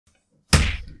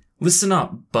Listen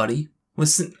up, buddy.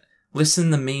 Listen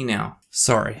to me now.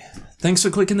 Sorry. Thanks for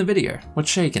clicking the video.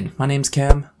 What's shaking? My name's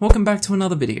Cam. Welcome back to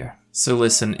another video. So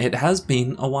listen, it has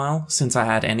been a while since I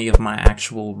had any of my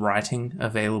actual writing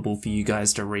available for you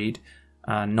guys to read,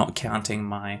 not counting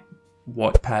my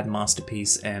Wattpad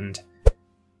masterpiece and,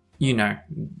 you know,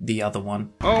 the other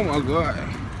one. Oh my god.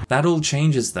 That all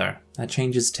changes though. That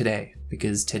changes today,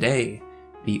 because today,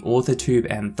 the AuthorTube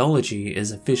Anthology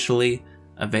is officially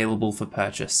available for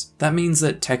purchase. That means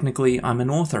that technically I'm an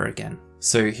author again.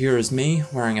 So here is me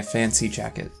wearing a fancy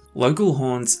jacket. Local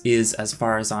Haunts is, as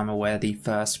far as I'm aware, the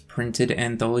first printed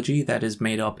anthology that is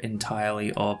made up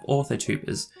entirely of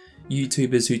authortubers,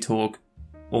 YouTubers who talk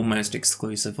almost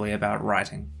exclusively about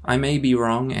writing. I may be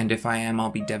wrong, and if I am, I'll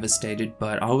be devastated,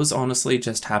 but I was honestly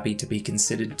just happy to be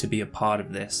considered to be a part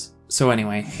of this. So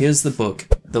anyway, here's the book.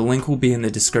 The link will be in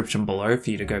the description below for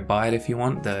you to go buy it if you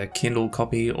want, the Kindle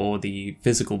copy or the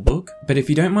physical book. But if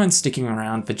you don't mind sticking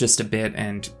around for just a bit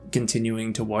and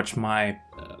continuing to watch my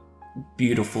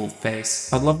beautiful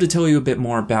face, I'd love to tell you a bit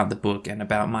more about the book and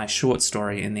about my short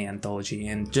story in the anthology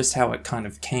and just how it kind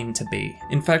of came to be.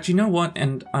 In fact, you know what,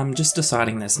 and I'm just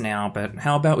deciding this now, but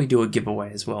how about we do a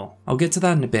giveaway as well? I'll get to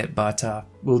that in a bit, but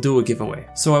we'll do a giveaway.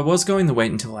 So I was going to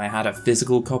wait until I had a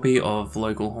physical copy of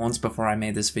Local Haunts before I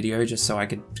made this video, just so I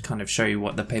could kind of show you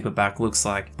what the paperback looks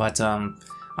like, but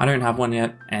I don't have one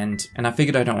yet, and I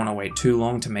figured I don't want to wait too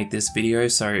long to make this video,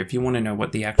 so if you want to know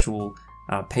what the actual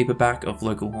paperback of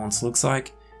Local Haunts looks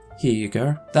like, here you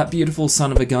go. That beautiful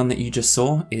son of a gun that you just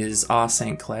saw is R.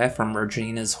 St. Clair from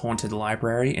Regina's Haunted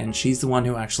Library, and she's the one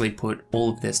who actually put all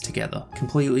of this together,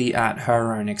 completely at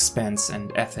her own expense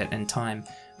and effort and time,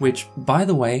 which, by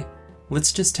the way,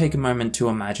 let's just take a moment to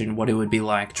imagine what it would be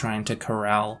like trying to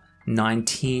corral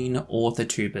 19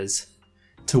 authortubers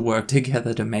to work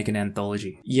together to make an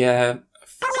anthology. Yeah,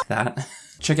 f that.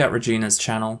 Check out Regina's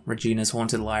channel, Regina's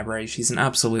Haunted Library. She's an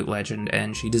absolute legend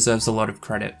and she deserves a lot of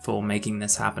credit for making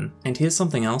this happen. And here's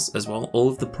something else as well, all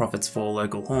of the profits for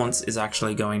Local Haunts is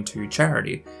actually going to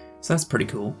charity. So that's pretty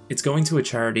cool. It's going to a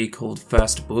charity called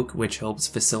First Book, which helps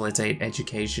facilitate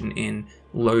education in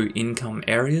low-income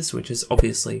areas, which is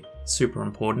obviously super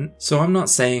important. So I'm not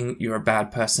saying you're a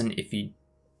bad person if you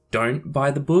don't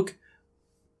buy the book,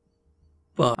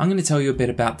 but I'm going to tell you a bit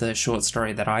about the short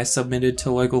story that I submitted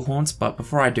to Local Haunts, but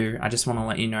before I do, I just want to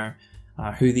let you know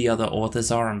who the other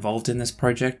authors are involved in this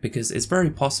project, because it's very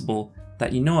possible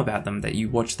that you know about them, that you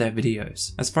watch their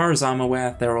videos. As far as I'm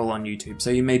aware, they're all on YouTube, so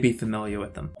you may be familiar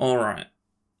with them. Alright.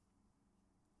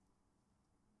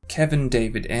 Kevin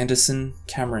David Anderson,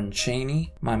 Cameron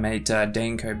Chaney, my mate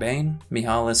Dane Cobain,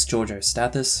 Mihalis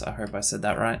Georgostathis, I hope I said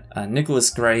that right, Nicholas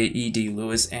Gray, E.D.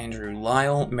 Lewis, Andrew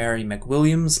Lyall, Mary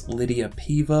McWilliams, Lydia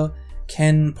Peever,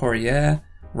 Ken Poirier,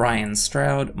 Ryan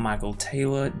Stroud, Michael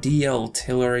Taylor, D.L.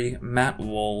 Tillery, Matt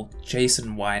Wall,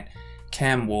 Jason White,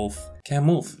 Cam Wolfe,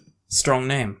 strong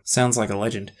name, sounds like a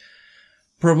legend.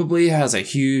 Probably has a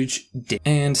huge dick,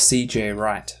 and CJ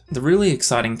Wright. The really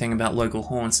exciting thing about Local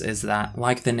Haunts is that,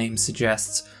 like the name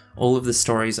suggests, all of the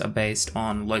stories are based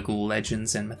on local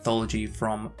legends and mythology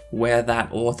from where that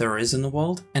author is in the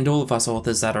world, and all of us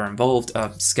authors that are involved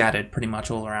are scattered pretty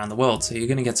much all around the world, so you're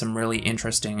going to get some really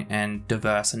interesting and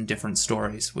diverse and different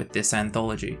stories with this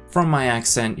anthology. From my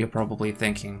accent, you're probably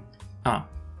thinking, oh,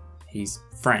 he's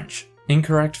French.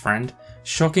 Incorrect, friend.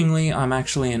 Shockingly, I'm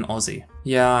actually an Aussie.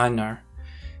 Yeah, I know.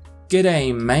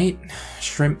 G'day mate,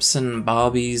 shrimps and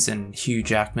barbies and Hugh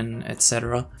Jackman,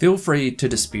 etc. Feel free to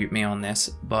dispute me on this,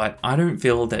 but I don't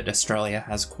feel that Australia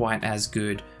has quite as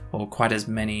good or quite as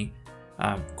many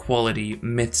quality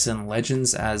myths and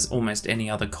legends as almost any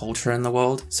other culture in the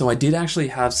world. So I did actually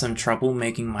have some trouble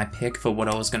making my pick for what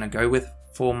I was going to go with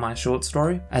for my short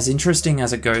story. As interesting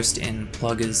as a ghost in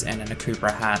pluggers and in a Cooper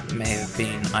hat may have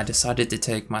been, I decided to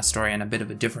take my story in a bit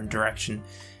of a different direction,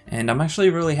 and I'm actually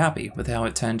really happy with how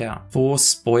it turned out. For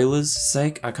spoilers'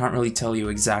 sake, I can't really tell you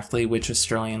exactly which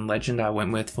Australian legend I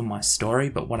went with for my story,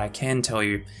 but what I can tell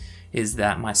you is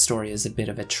that my story is a bit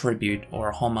of a tribute or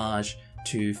a homage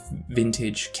to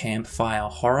vintage campfire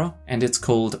horror, and it's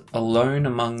called Alone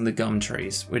Among the Gum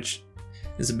Trees, which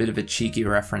is a bit of a cheeky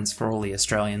reference for all the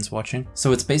Australians watching.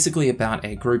 So it's basically about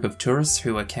a group of tourists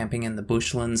who are camping in the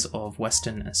bushlands of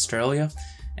Western Australia,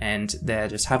 and they're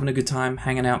just having a good time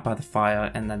hanging out by the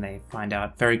fire, and then they find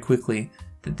out very quickly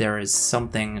that there is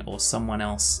something or someone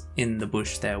else in the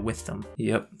bush there with them.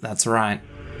 Yep, that's right.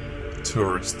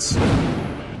 Tourists.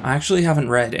 I actually haven't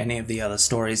read any of the other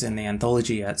stories in the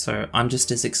anthology yet, so I'm just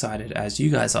as excited as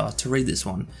you guys are to read this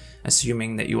one,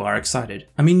 assuming that you are excited.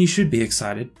 I mean, you should be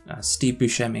excited. Steve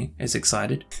Buscemi is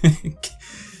excited.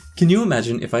 Can you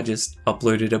imagine if I just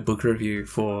uploaded a book review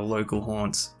for local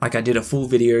haunts? Like I did a full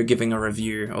video giving a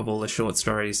review of all the short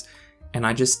stories, and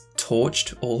I just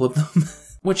torched all of them?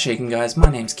 What's shaking, guys? My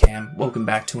name's Cam. Welcome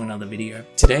back to another video.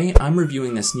 Today, I'm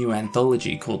reviewing this new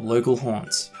anthology called Local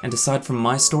Haunts, and aside from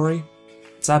my story,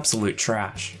 it's absolute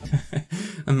trash.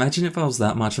 Imagine if I was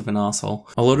that much of an asshole.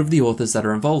 A lot of the authors that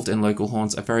are involved in Local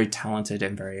Haunts are very talented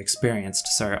and very experienced,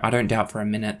 so I don't doubt for a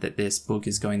minute that this book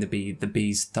is going to be the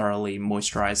bee's thoroughly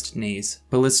moisturized knees.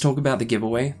 But let's talk about the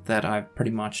giveaway that I've pretty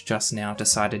much just now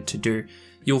decided to do.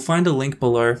 You'll find a link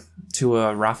below to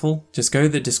a raffle. Just go to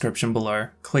the description below,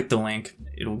 click the link,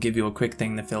 it'll give you a quick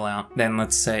thing to fill out. Then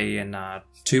let's say in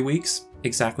 2 weeks,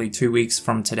 exactly 2 weeks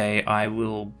from today, I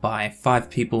will buy 5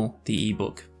 people the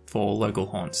ebook for Local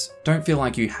Haunts. Don't feel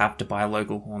like you have to buy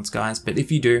Local Haunts, guys, but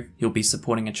if you do, you'll be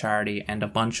supporting a charity and a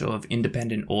bunch of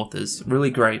independent authors, really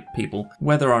great people,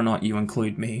 whether or not you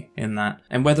include me in that.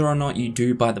 And whether or not you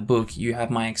do buy the book, you have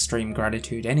my extreme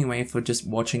gratitude anyway for just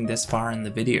watching this far in the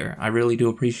video. I really do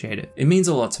appreciate it. It means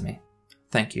a lot to me.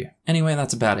 Thank you. Anyway,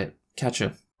 that's about it. Catch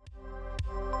ya.